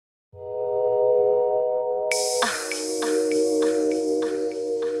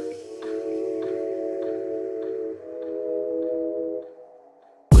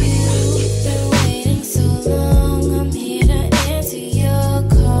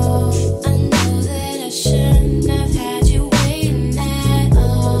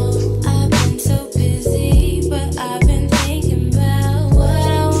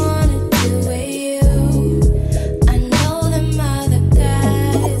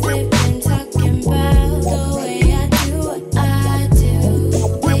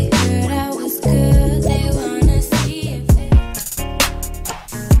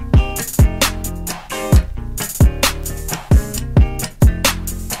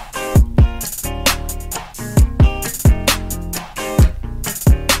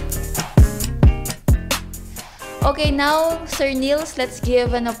Okay, now, Sir Nils, let's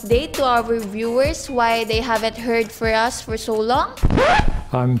give an update to our viewers why they haven't heard from us for so long.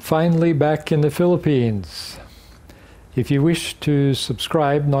 I'm finally back in the Philippines. If you wish to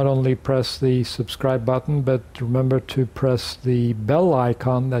subscribe, not only press the subscribe button, but remember to press the bell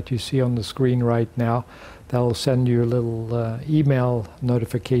icon that you see on the screen right now. That will send you a little email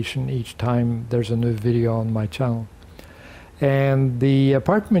notification each time there's a new video on my channel. And the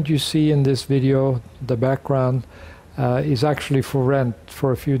apartment you see in this video, the background, is actually for rent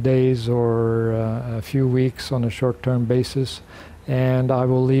for a few days or a few weeks on a short-term basis. And I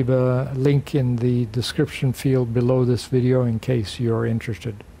will leave a link in the description field below this video in case you're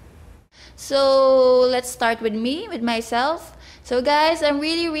interested. So let's start with myself. So guys, I'm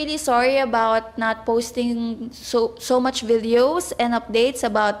really sorry about not posting so much videos and updates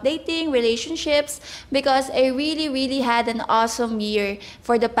about dating, relationships, because I really had an awesome year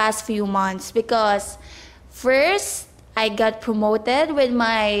for the past few months. Because first, I got promoted with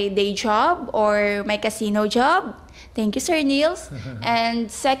my day job or my casino job. Thank you, Sir Nils. And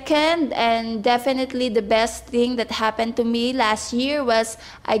second, and definitely the best thing that happened to me last year was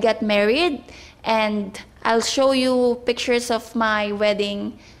I got married. And I'll show you pictures of my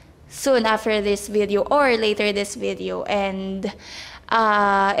wedding soon after this video or later this video. And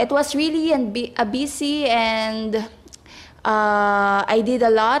it was really a busy and I did a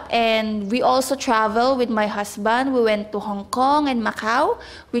lot, and we also traveled with my husband. We went to Hong Kong and Macau.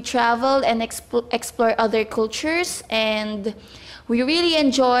 We traveled and explore other cultures, and we really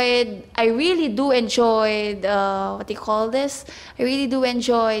enjoyed, I really do enjoy what do you call this? I really do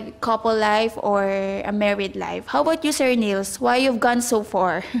enjoy couple life or a married life. How about you, Sir Nils? Why you've gone so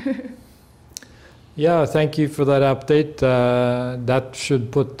far? Yeah, thank you for that update. That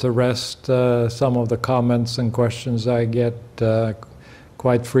should put to rest some of the comments and questions I get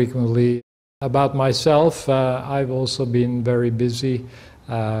quite frequently. About myself, I've also been very busy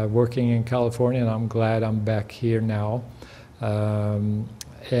working in California, and I'm glad I'm back here now.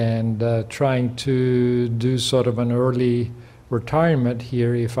 And trying to do sort of an early retirement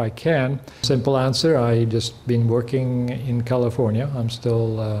here if I can. Simple answer, I just been working in California. I'm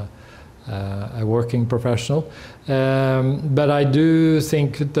still a working professional. But I do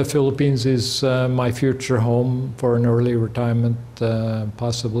think the Philippines is my future home for an early retirement,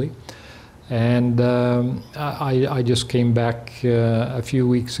 possibly. And I just came back a few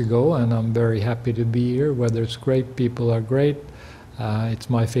weeks ago, and I'm very happy to be here. Weather's great, people are great. It's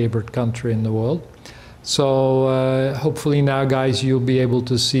my favorite country in the world. So hopefully now, guys, you'll be able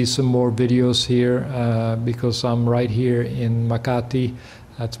to see some more videos here because I'm right here in Makati.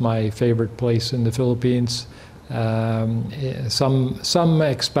 That's my favorite place in the Philippines. Some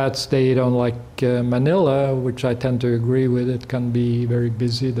expats stay on like Manila, which I tend to agree with. It can be very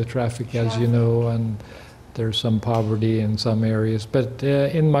busy, the traffic, as you know, and there's some poverty in some areas. But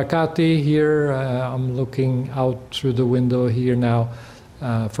in Makati here, I'm looking out through the window here now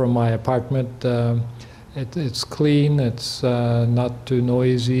from my apartment. It's clean, it's not too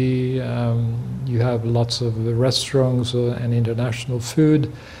noisy. You have lots of restaurants and international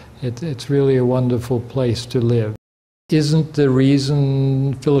food. It's really a wonderful place to live. Isn't the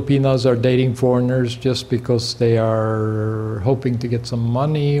reason Filipinos are dating foreigners just because they are hoping to get some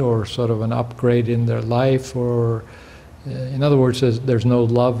money or sort of an upgrade in their life? Or in other words, there's no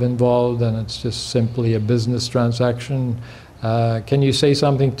love involved and it's just simply a business transaction? Can you say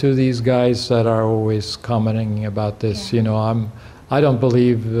something to these guys that are always commenting about this? You know, I don't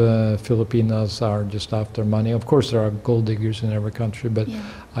believe Filipinos are just after money. Of course, there are gold diggers in every country, but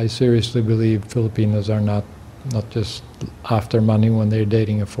I seriously believe Filipinos are not just after money when they're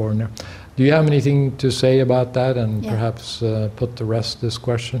dating a foreigner. Do you have anything to say about that, and perhaps put to rest this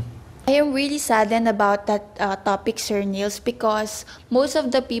question? I am really saddened about that topic, Sir Nils, because most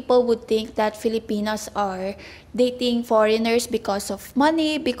of the people would think that Filipinos are dating foreigners because of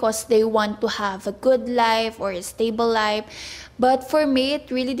money, because they want to have a good life or a stable life. But for me,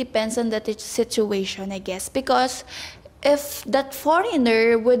 it really depends on the situation, I guess, because if that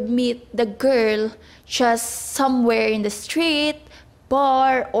foreigner would meet the girl just somewhere in the street,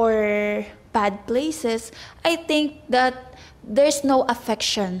 bar, or bad places, I think that there's no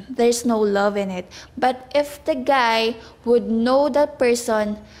affection, there's no love in it. But if the guy would know that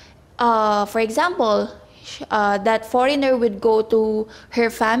person, for example, that foreigner would go to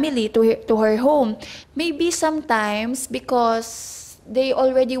her family, to her home, maybe sometimes because they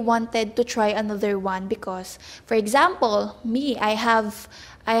already wanted to try another one. Because, for example, me, I have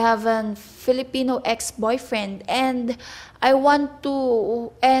a Filipino ex-boyfriend, and I want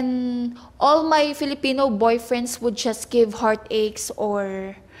to, and all my Filipino boyfriends would just give heartaches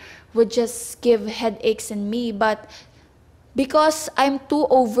or would just give headaches in me. But because I'm too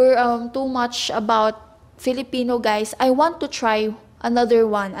much about Filipino guys, I want to try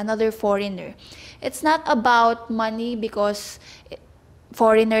another foreigner. It's not about money because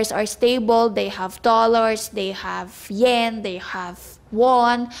foreigners are stable, they have dollars, they have yen, they have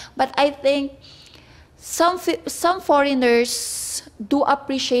won, but I think some foreigners do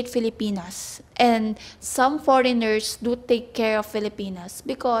appreciate Filipinas, and some foreigners do take care of Filipinas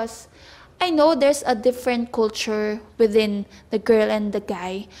because I know there's a different culture within the girl and the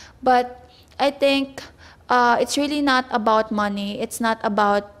guy, but I think it's really not about money. It's not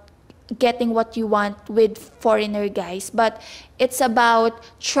about getting what you want with foreigner guys, but it's about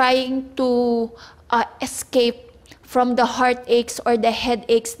trying to escape from the heartaches or the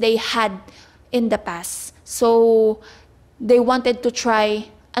headaches they had in the past. So they wanted to try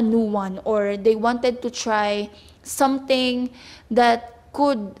a new one, or they wanted to try something that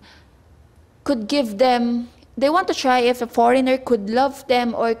could give them, they want to try if a foreigner could love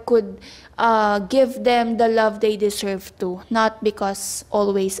them or could give them the love they deserve to, not because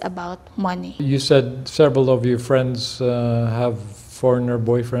always about money. You said several of your friends have foreigner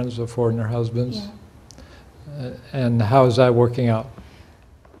boyfriends or foreigner husbands. Yeah. And how is that working out?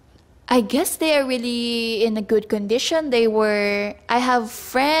 I guess they are really in a good condition. I have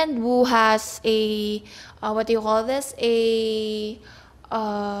friend who has a, what do you call this? A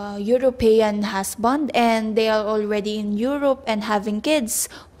European husband, and they are already in Europe and having kids,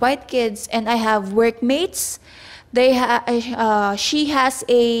 white kids. And I have workmates. She has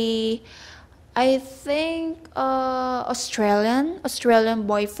a, I think, Australian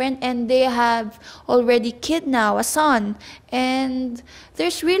boyfriend, and they have already kid now, a son. And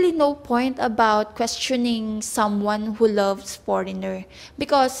there's really no point about questioning someone who loves foreigner,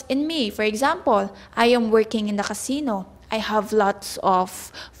 because in me, for example, I am working in the casino. I have lots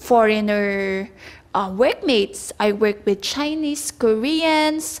of foreigner workmates. I work with Chinese,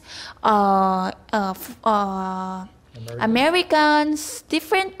 Koreans, Americans,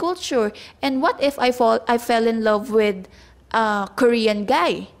 different culture. And what if I fell in love with a Korean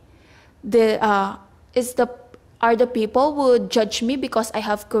guy? Are the people would judge me because I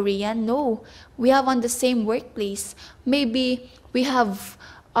have Korean? No, we have on the same workplace. Maybe we have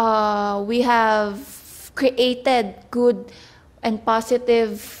created good and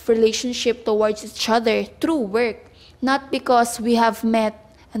positive relationship towards each other through work, not because we have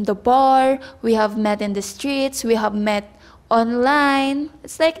met in the bar, we have met in the streets, we have met online.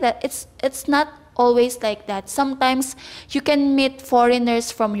 It's like that. It's not always like that. Sometimes you can meet foreigners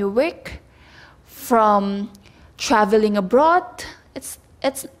from your work, from traveling abroad. It's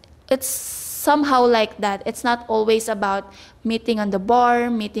somehow like that. It's not always about meeting on the bar,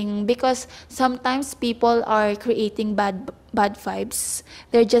 because sometimes people are creating bad vibes.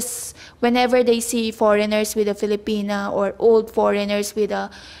 They're just, whenever they see foreigners with a Filipina or old foreigners with a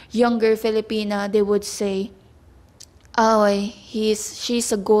younger Filipina, they would say, "Oh,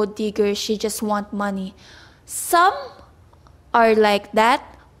 she's a gold digger. She just want money." Some are like that,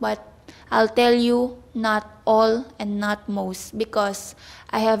 but I'll tell you, not all and not most, because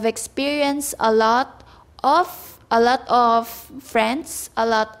I have experienced a lot of friends, a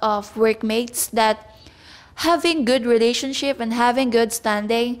lot of workmates that having good relationship and having good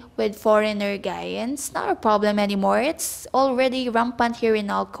standing with foreigner guy, and it's not a problem anymore. It's already rampant here in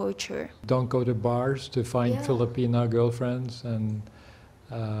our culture. Don't go to bars to find Yeah. Filipina girlfriends, and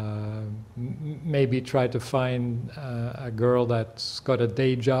maybe try to find a girl that's got a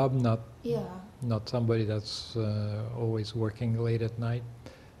day job, Yeah. not somebody that's always working late at night.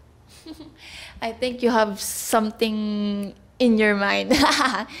 I think you have something in your mind.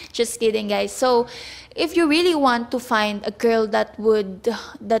 Just kidding, guys. So, if you really want to find a girl that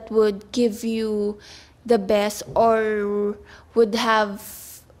would give you the best, or would have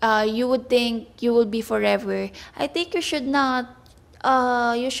you would think you will be forever, I think you should not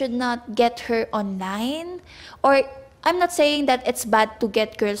get her online. Or I'm not saying that it's bad to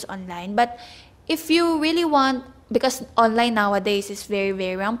get girls online, but if you really want, because online nowadays is very,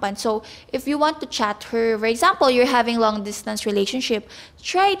 very rampant. So if you want to chat her, for example, you're having long distance relationship,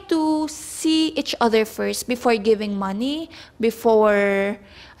 try to see each other first before giving money, before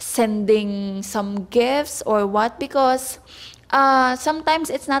sending some gifts or what, because sometimes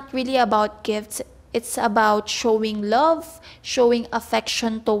it's not really about gifts. It's about showing love, showing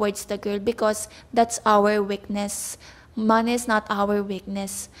affection towards the girl, because that's our weakness. Money is not our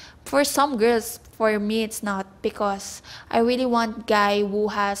weakness. For some girls, for me, it's not, because I really want guy who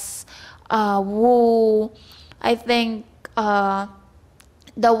has, who I think that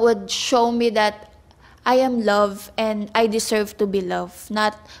would show me that I am loved and I deserve to be loved.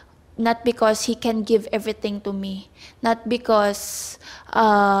 Not not because he can give everything to me, not because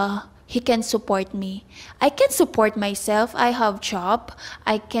he can support me. I can support myself. I have job.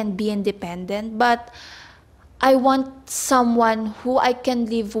 I can be independent, but I want someone who I can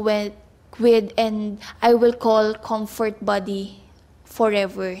live with and I will call comfort buddy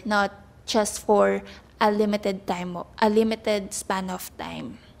forever, not just for a limited time, a limited span of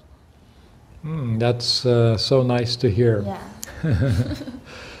time. That's so nice to hear. Yeah.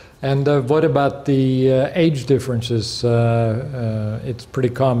 And what about the age differences? It's pretty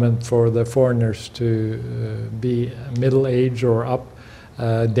common for the foreigners to be middle age or up,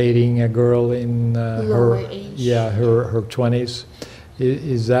 dating a girl in Lower age. her 20s.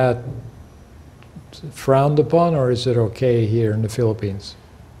 Is that frowned upon, or is it okay here in the Philippines?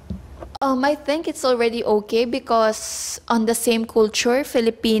 I think it's already okay because on the same culture,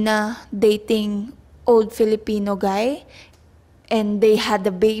 Filipina dating old Filipino guy, and they had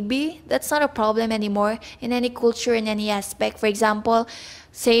a baby, that's not a problem anymore in any culture, in any aspect. For example,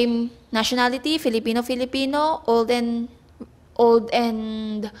 same nationality, Filipino, old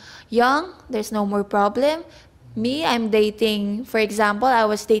and young, there's no more problem. Me, I'm dating, for example, I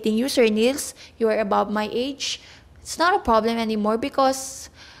was dating you, Sir Nils, you are above my age. It's not a problem anymore because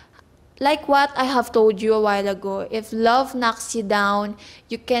like what I have told you a while ago, if love knocks you down,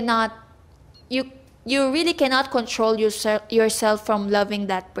 you cannot, you really cannot control yourself from loving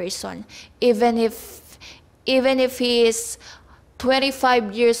that person, even if he is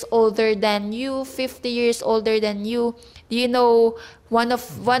 25 years older than you, 50 years older than you. Do you know one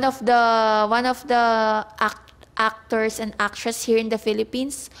of the actors and actress here in the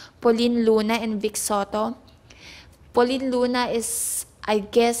Philippines, Pauline Luna and Vic Soto? Pauline Luna is, I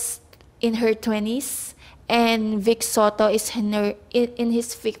guess, in her 20s, and Vic Soto is in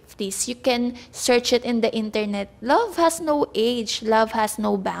his 50s. You can search it in the internet. Love has no age. Love has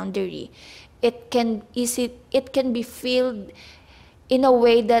no boundary. It can be filled in a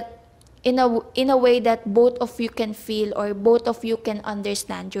way that both of you can feel, or both of you can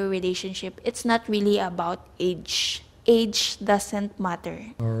understand your relationship. It's not really about age. Age doesn't matter.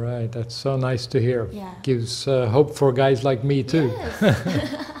 All right, that's so nice to hear. Yeah. Gives hope for guys like me too. Yes.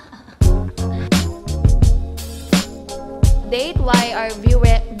 Date, why are